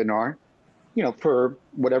Zoom webinar, for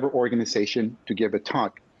whatever organization to give a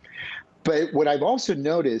talk. But what I've also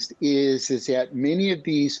noticed is that many of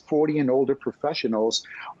these 40 and older professionals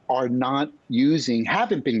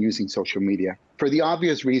haven't been using social media for the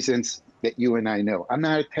obvious reasons that you and I know. I'm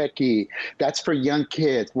not a techie. That's for young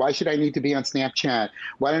kids. Why should I need to be on Snapchat?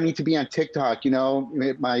 Why do I need to be on TikTok?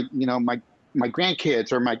 My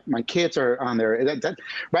grandkids or my kids are on there,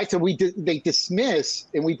 right? So we dismiss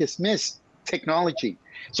technology.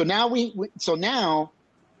 So now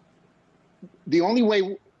the only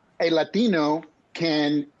way a Latino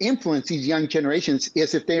can influence these young generations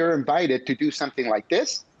is if they are invited to do something like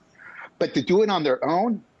this, but to do it on their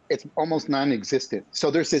own, it's almost non-existent.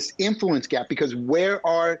 So there's this influence gap, because where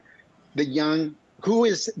are the young,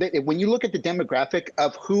 when you look at the demographic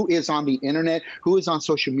of who is on the internet, who is on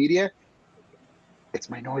social media, it's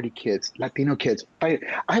minority kids, Latino kids. I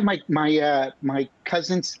have my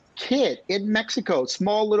cousin's kid in Mexico,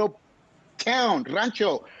 small little town,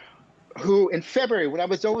 Rancho, who in February, when I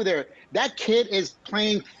was over there, that kid is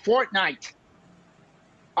playing Fortnite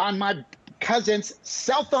on my cousin's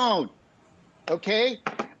cell phone. Okay?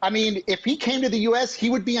 I mean, if he came to the US, he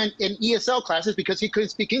would be in ESL classes because he couldn't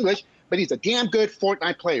speak English, but he's a damn good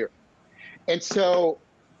Fortnite player. And so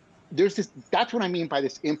that's what I mean by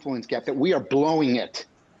this influence gap, that we are blowing it.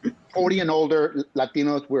 40 and older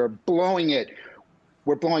Latinos, we're blowing it.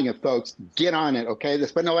 We're blowing it, folks. Get on it, okay?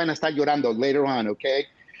 Después no van a estar llorando later on, okay?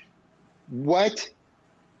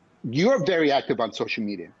 You're very active on social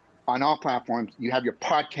media, on all platforms. You have your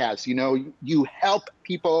podcasts, you help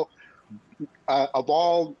people of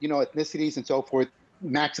all, ethnicities and so forth,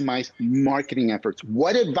 maximize marketing efforts.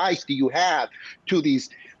 What advice do you have to these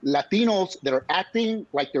Latinos that are acting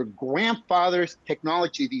like their grandfather's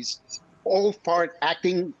technology, these old fart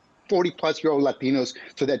acting 40-plus-year-old Latinos,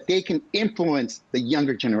 so that they can influence the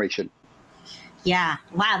younger generation? Yeah.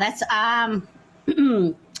 Wow. That's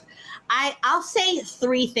I'll say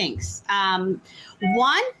three things.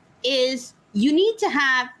 One is you need to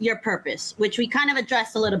have your purpose, which we kind of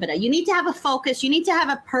addressed a little bit. You need to have a focus. You need to have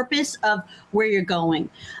a purpose of where you're going.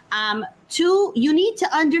 Two, you need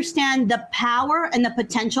to understand the power and the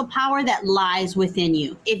potential power that lies within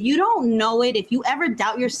you. If you don't know it, if you ever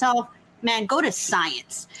doubt yourself, man, go to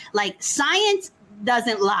science. Like, science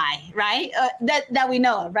doesn't lie, right? That we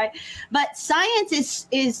know of, right? But science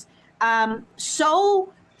is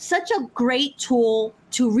such a great tool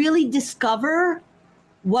to really discover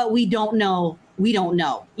what we don't know.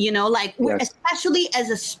 Especially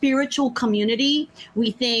as a spiritual community,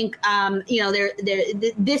 we think,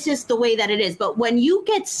 this is the way that it is. But when you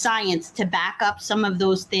get science to back up some of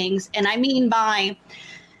those things, and I mean by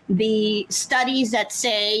the studies that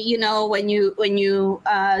say, when you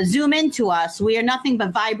zoom into us, we are nothing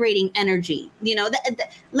but vibrating energy.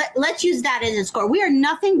 Let's use that as a score. We are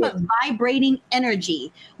nothing but vibrating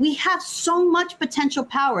energy. We have so much potential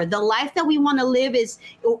power. The life that we want to live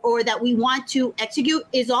or that we want to execute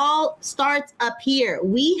all starts up here.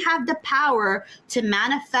 We have the power to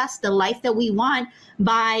manifest the life that we want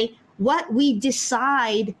by what we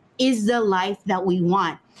decide is the life that we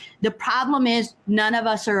want. The problem is none of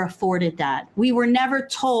us are afforded that. We were never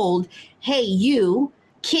told, hey, you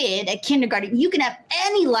kid at kindergarten, you can have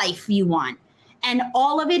any life you want. And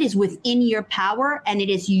all of it is within your power. And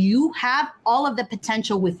you have all of the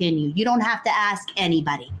potential within you. You don't have to ask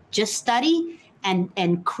anybody. Just study and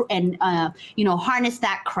harness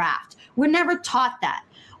that craft. We're never taught that.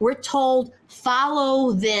 We're told,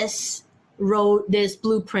 follow this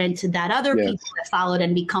blueprint that other people have followed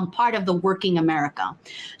and become part of the working America.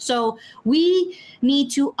 So we need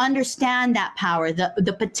to understand that power,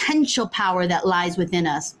 the potential power that lies within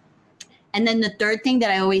us. And then the third thing that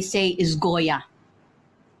I always say is Goya.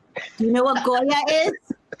 Do you know what Goya is?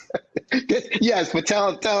 Yes, but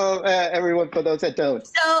tell everyone, for those that don't.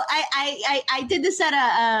 So I did this at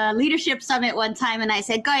a leadership summit one time, and I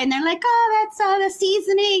said Goya, and they're like, oh, that's the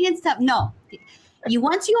seasoning and stuff. No.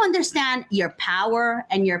 Once you understand your power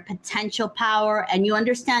and your potential power, and you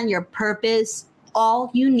understand your purpose,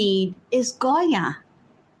 all you need is Goya.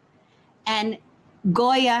 And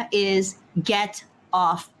Goya is get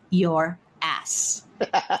off your ass.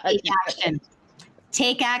 Take action.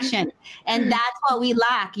 Take action. And that's what we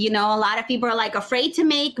lack. A lot of people are like afraid to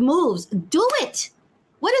make moves. Do it.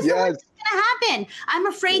 What is the worst going to happen? I'm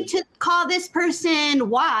afraid to call this person.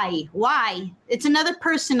 Why? It's another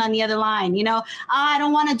person on the other line. I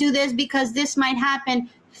don't want to do this because this might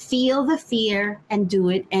happen. Feel the fear and do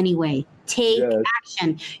it anyway. Take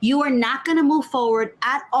action. You are not going to move forward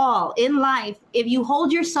at all in life if you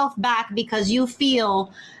hold yourself back because you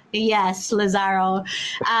feel, yes, Lazaro,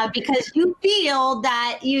 because you feel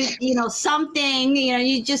that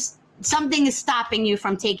something is stopping you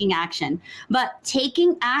from taking action. But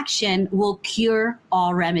taking action will cure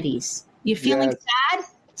all remedies. You're feeling sad?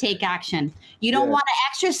 Take action. You don't want to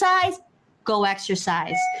exercise? Go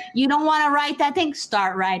exercise. You don't want to write that thing?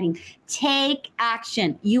 Start writing. Take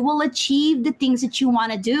action. You will achieve the things that you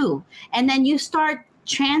want to do. And then you start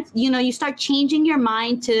changing your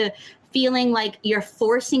mind to feeling like you're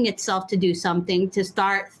forcing itself to do something, to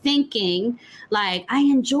start thinking like, I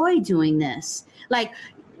enjoy doing this. Like,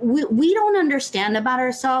 we don't understand about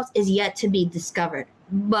ourselves is yet to be discovered.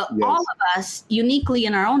 But Yes. all of us, uniquely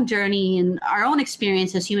in our own journey and our own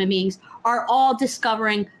experience as human beings, are all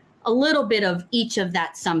discovering a little bit of each of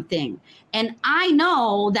that something. And I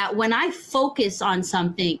know that when I focus on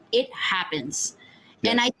something, it happens.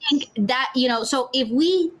 Yes. And I think that, so if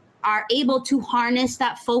we are able to harness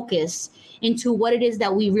that focus into what it is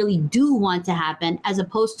that we really do want to happen, as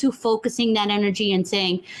opposed to focusing that energy and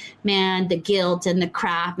saying, man, the guilt and the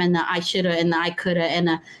crap and the I shoulda and the I coulda and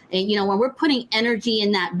when we're putting energy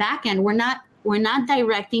in that back end, we're not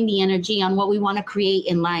directing the energy on what we want to create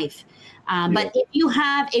in life. But if you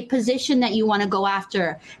have a position that you want to go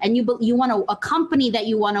after, and you want a company that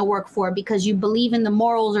you want to work for because you believe in the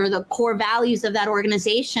morals or the core values of that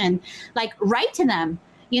organization, like write to them,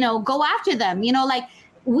 go after them,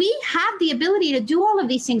 we have the ability to do all of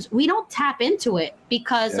these things. We don't tap into it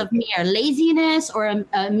because of mere laziness or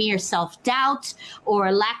a mere self-doubt or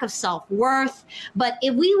a lack of self-worth. But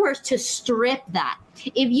if we were to strip that,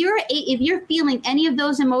 if you're feeling any of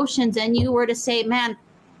those emotions and you were to say, man,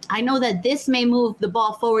 I know that this may move the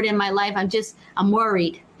ball forward in my life. I'm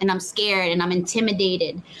worried and I'm scared and I'm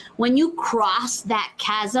intimidated. When you cross that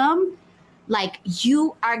chasm, like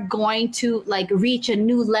you are going to reach a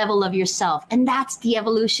new level of yourself. And that's the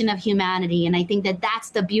evolution of humanity. And I think that that's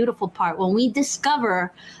the beautiful part. When we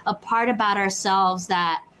discover a part about ourselves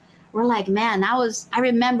that we're like, man, I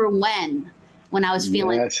remember when I was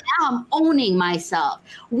feeling, now I'm owning myself.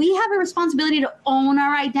 We have a responsibility to own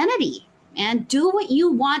our identity and do what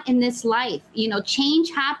you want in this life.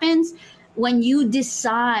 Change happens when you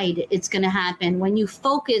decide it's going to happen, when you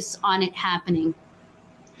focus on it happening.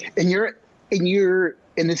 And you're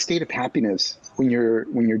in a state of happiness when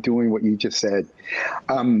you're doing what you just said.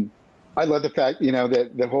 I love the fact,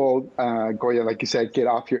 that the whole Goya, like you said, get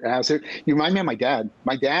off your ass. You remind me of my dad.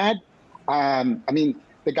 My dad,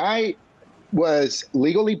 the guy was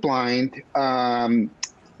legally blind,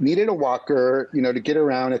 needed a walker, to get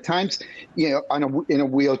around at times, in a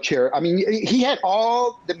wheelchair. He had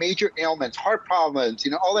all the major ailments, heart problems,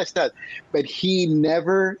 all that stuff, but he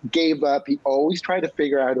never gave up. He always tried to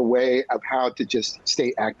figure out a way of how to just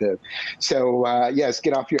stay active. So yes,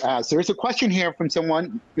 get off your ass. There's a question here from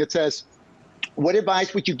someone that says, what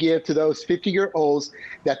advice would you give to those 50-year-olds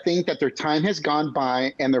that think that their time has gone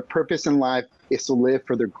by and their purpose in life is to live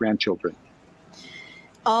for their grandchildren?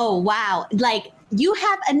 Oh, wow. You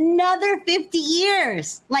have another 50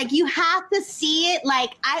 years. You have to see it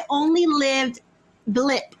I only lived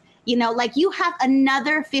blip. You have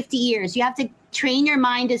another 50 years. You have to train your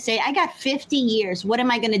mind to say, I got 50 years. What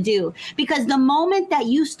am I going to do? Because the moment that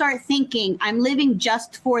you start thinking, I'm living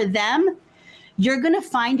just for them, you're going to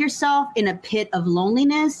find yourself in a pit of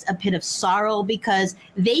loneliness, a pit of sorrow, because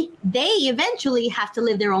they eventually have to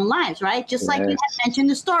live their own lives, right? Just like you had mentioned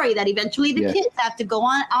the story that eventually the kids have to go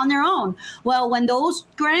on their own. Well, when those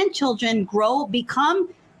grandchildren become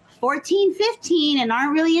 14, 15, and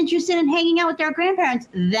aren't really interested in hanging out with their grandparents,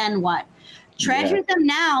 then what? Treasure them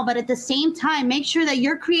now, but at the same time, make sure that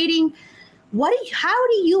you're creating how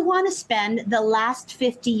do you want to spend the last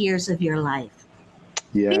 50 years of your life?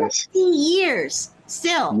 Yes. 50 years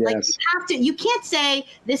still. Yes. You can't say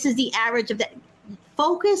this is the average of that.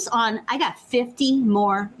 Focus on, I got 50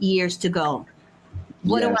 more years to go.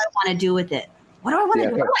 What do I want to do with it? What do I want to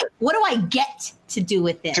do? What do I get to do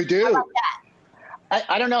with it? To do. How about that?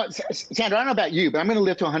 I don't know, Sandra, I don't know about you, but I'm going to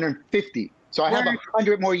live to 150. So I have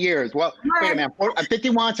 100 more years. Well, wait a minute. I'm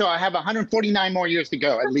 51, so I have 149 more years to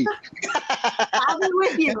go at least. I'll be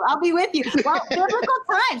with you. Well, biblical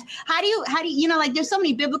times. How do you, there's so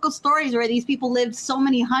many biblical stories where these people lived so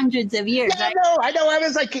many hundreds of years. Yeah, I know. I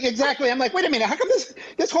was like, exactly. I'm like, wait a minute. How come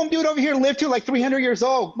this home dude over here lived to 300 years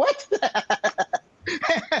old? What?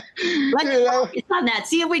 Let's focus on that.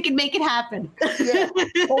 See if we can make it happen.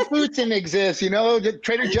 Whole Foods didn't exist,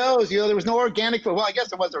 Trader Joe's, there was no organic food. Well, I guess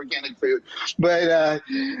there was organic food, but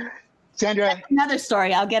Sandra. That's another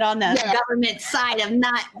story. I'll get on the government side of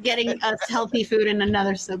not getting us healthy food in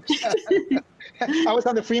another subject. I was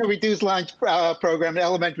on the free and reduced lunch program in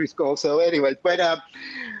elementary school. So anyways, but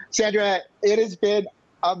Sandra, it has been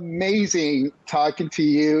amazing talking to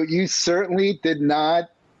you. You certainly did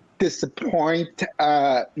not disappoint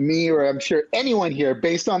me, or I'm sure anyone here,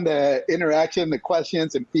 based on the interaction, the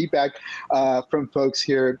questions and feedback from folks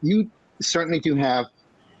here. You certainly do have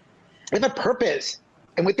a purpose.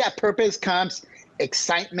 And with that purpose comes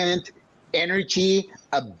excitement, energy,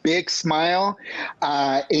 a big smile.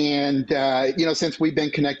 Since we've been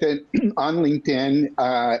connected on LinkedIn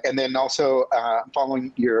and then also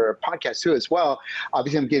following your podcast too as well,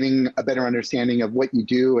 obviously I'm getting a better understanding of what you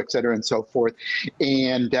do, et cetera, and so forth.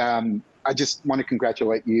 And I just want to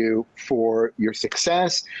congratulate you for your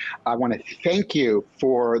success. I want to thank you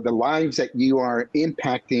for the lives that you are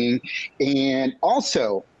impacting. And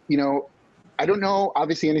also, I don't know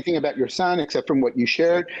obviously anything about your son except from what you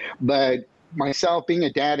shared, but myself being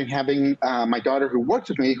a dad and having my daughter who works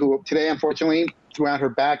with me, who today unfortunately threw out her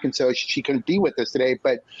back, and so she couldn't be with us today.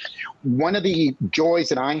 But one of the joys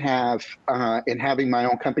that I have in having my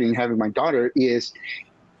own company and having my daughter is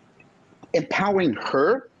empowering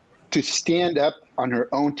her to stand up on her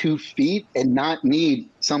own 2 feet and not need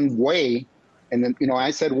some way. And then,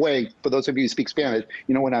 I said way, for those of you who speak Spanish,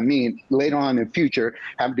 you know what I mean, later on in the future,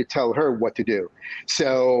 having to tell her what to do.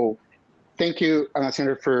 So thank you,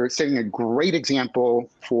 Senator, for setting a great example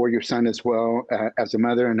for your son as well, as a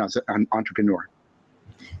mother and as an entrepreneur.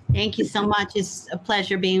 Thank you so much. It's a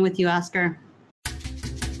pleasure being with you, Oscar.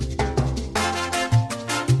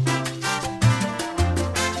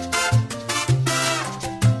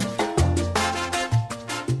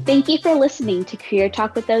 Thank you for listening to Career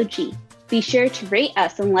Talk with OG. Be sure to rate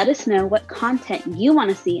us and let us know what content you want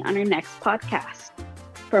to see on our next podcast.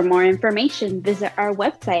 For more information, visit our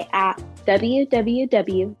website at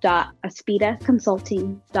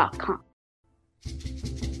www.aspidaconsulting.com.